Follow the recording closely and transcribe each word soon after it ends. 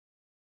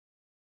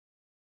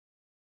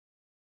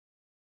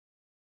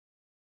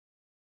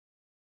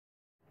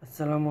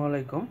আসসালামু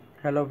আলাইকুম।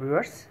 Hello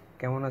viewers,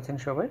 কেমন আছেন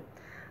সবাই?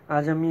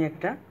 আজ আমি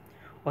একটা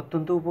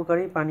অত্যন্ত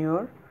উপকারী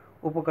পানীয়র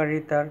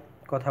উপকারিতার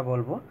কথা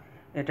বলবো।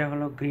 এটা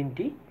হলো গ্রিন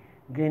টি।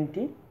 গ্রিন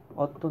টি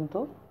অত্যন্ত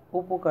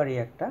উপকারী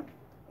একটা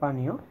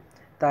পানীয়,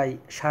 তাই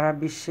সারা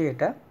বিশ্বে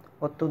এটা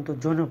অত্যন্ত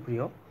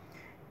জনপ্রিয়।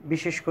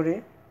 বিশেষ করে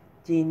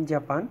চীন,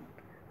 জাপান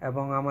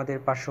এবং আমাদের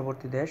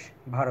পার্শ্ববর্তী দেশ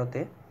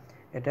ভারতে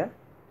এটা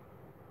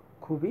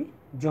খুবই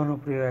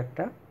জনপ্রিয়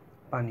একটা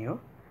পানীয়।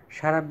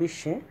 সারা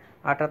বিশ্বে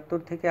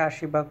 ৭৮ থেকে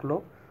 ৮০ ভাগ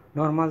লোক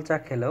নর্মাল চা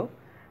খেলেও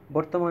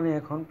বর্তমানে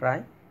এখন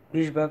প্রায়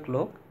 ২০ ভাগ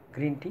লোক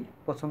গ্রিন টি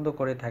পছন্দ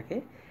করে থাকে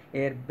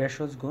এর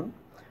ভেষজ গুণ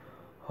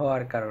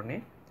হওয়ার কারণে।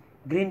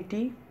 গ্রিন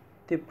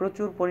টিতে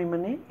প্রচুর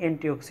পরিমাণে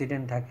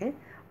অ্যান্টিঅক্সিডেন্ট থাকে,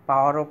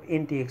 পাওয়ার অফ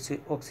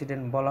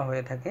অ্যান্টিঅক্সিডেন্ট বলা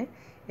হয়ে থাকে।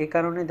 এ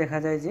কারণে দেখা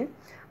যায় যে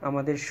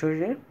আমাদের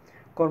শরীরের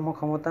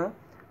কর্মক্ষমতা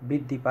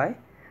বৃদ্ধি পায়,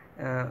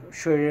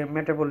 শরীরের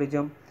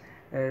মেটাবলিজম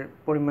এর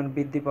পরিমাণ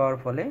বৃদ্ধি পাওয়ার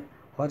ফলে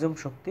হজম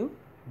শক্তিও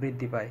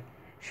বৃদ্ধি পায়।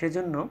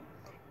 সেজন্য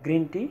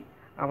গ্রিন টি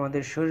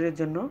আমাদের শরীরের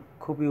জন্য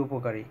খুবই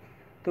উপকারী।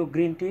 তো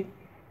গ্রিন টির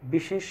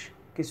বিশেষ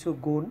কিছু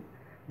গুণ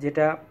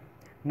যেটা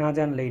না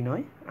জানলেই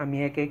নয়, আমি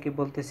একে একে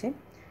বলতেছি।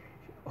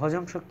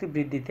 হজম শক্তি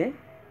বৃদ্ধিতে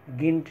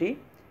গ্রিন টি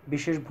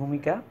বিশেষ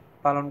ভূমিকা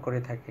পালন করে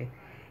থাকে।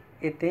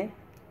 এতে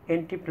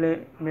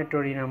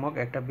অ্যান্টিইনফ্লেমেটরি নামক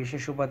একটা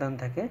বিশেষ উপাদান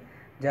থাকে,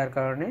 যার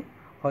কারণে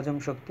হজম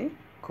শক্তি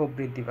খুব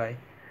বৃদ্ধি পায়।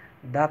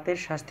 দাঁতের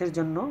স্বাস্থ্যের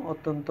জন্য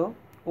অত্যন্ত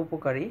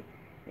উপকারী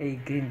এই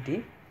গ্রিন টি।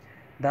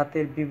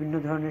 দাঁতের বিভিন্ন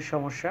ধরনের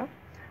সমস্যা,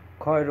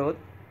 ক্ষয়রোধ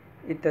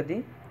ইত্যাদি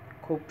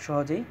খুব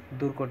সহজেই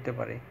দূর করতে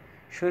পারে।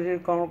 শরীরের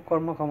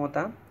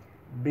কর্মক্ষমতা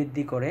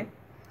বৃদ্ধি করে।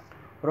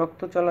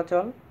 রক্ত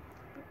চলাচল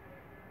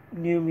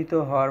নিয়মিত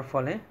হওয়ার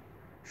ফলে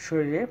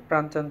শরীরে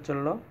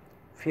প্রাণচাঞ্চল্য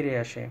ফিরে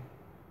আসে।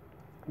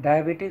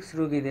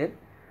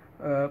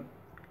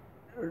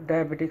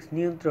 ডায়াবেটিক্স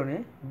নিয়ন্ত্রণে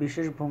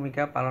বিশেষ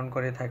ভূমিকা পালন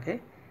করে থাকে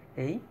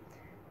এই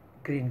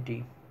গ্রিন টি।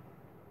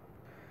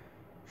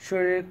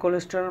 শরীরের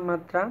কোলেস্টেরল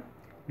মাত্রা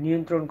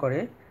নিয়ন্ত্রণ করে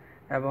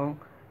এবং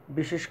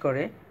বিশেষ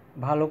করে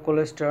ভালো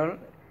কোলেস্টেরল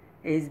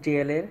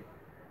এইচডিএল এর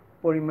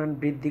পরিমাণ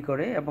বৃদ্ধি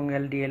করে এবং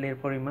এলডিএল এর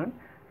পরিমাণ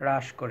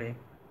হ্রাস করে।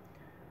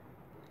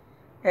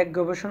 এক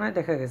গবেষণায়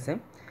দেখা গেছে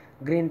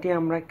গ্রিন টি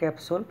আমরা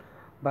ক্যাপসুল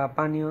বা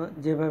পানীয়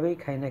যেভাবেই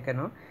খাই না কেন,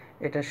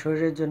 এটা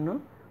শরীরের জন্য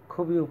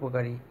খুবই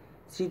উপকারী।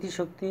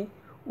 স্মৃতিশক্তি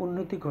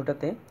উন্নতি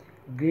ঘটাতে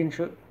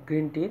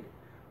গ্রিন টির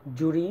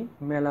জুরি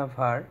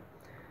মেলাভার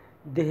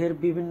দেহের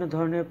বিভিন্ন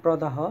ধরনের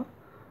প্রদাহ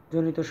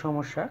জনিত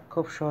সমস্যা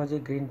খুব সহজে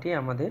গ্রিন টি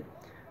আমাদের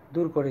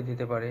দূর করে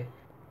দিতে পারে।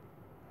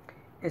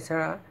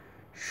 এছাড়া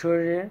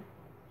শরীরের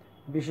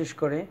বিশেষ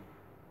করে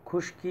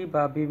খুশকি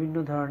বা বিভিন্ন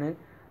ধরনের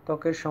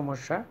ত্বকের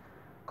সমস্যা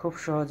খুব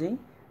সহজেই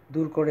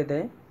দূর করে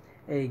দেয়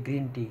এই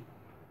গ্রিন টি।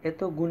 এত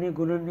গুণে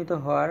গুণান্বিত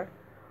হওয়ার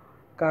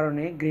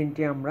কারণে গ্রিন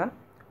টি আমরা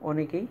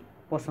অনেকেই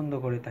পছন্দ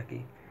করে থাকি।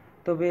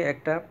 তবে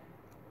একটা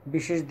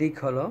বিশেষ দিক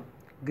হলো,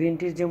 গ্রিন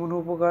টির যেমন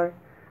উপকার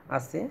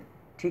আছে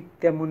ঠিক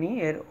তেমনই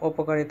এর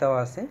অপকারিতাও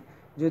আছে।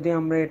 যদি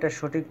আমরা এটা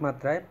সঠিক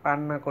মাত্রায় পান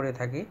না করে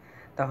থাকি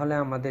তাহলে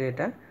আমাদের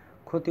এটা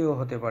ক্ষতিও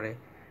হতে পারে।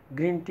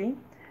 গ্রিন টি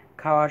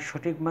খাওয়ার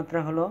সঠিক মাত্রা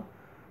হলো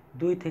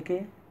 2 থেকে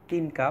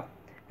 3 কাপ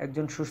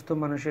একজন সুস্থ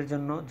মানুষের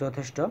জন্য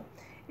যথেষ্ট।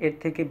 এর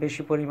থেকে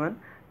বেশি পরিমাণ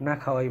না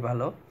খাওয়াই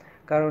ভালো,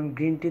 কারণ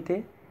গ্রিন টিতে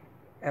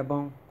এবং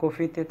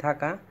কফিতে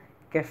থাকা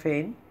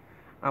ক্যাফেইন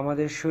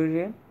আমাদের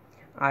শরীরে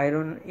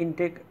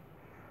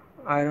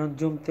আয়রন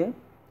জমতে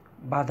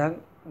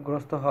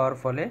বাধাগ্রস্ত হওয়ার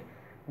ফলে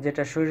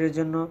যেটা শরীরের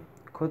জন্য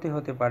ক্ষতি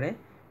হতে পারে।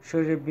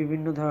 শরীরে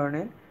বিভিন্ন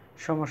ধরনের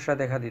সমস্যা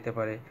দেখা দিতে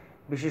পারে,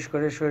 বিশেষ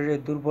করে শরীরের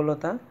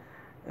দুর্বলতা,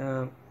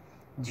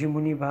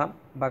 ঝিমুনি ভাব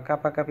বা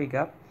কাঁপাকাঁপি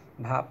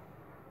ভাব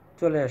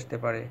চলে আসতে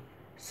পারে।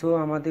 সো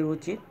আমাদের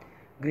উচিত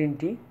গ্রিন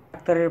টি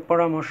ডাক্তারের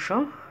পরামর্শ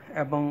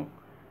এবং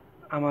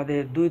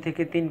আমাদের 2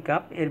 থেকে 3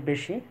 কাপ এর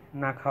বেশি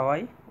না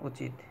খাওয়াই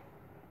উচিত।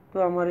 তো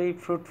আমার এই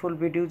ফ্রুটফুল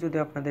ভিডিও যদি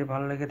আপনাদের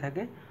ভালো লেগে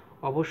থাকে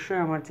অবশ্যই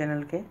আমার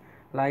চ্যানেলকে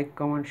লাইক,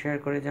 কমেন্ট, শেয়ার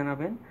করে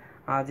জানাবেন।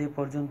 আজ এই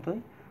পর্যন্তই।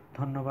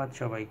 ধন্যবাদ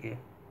সবাইকে।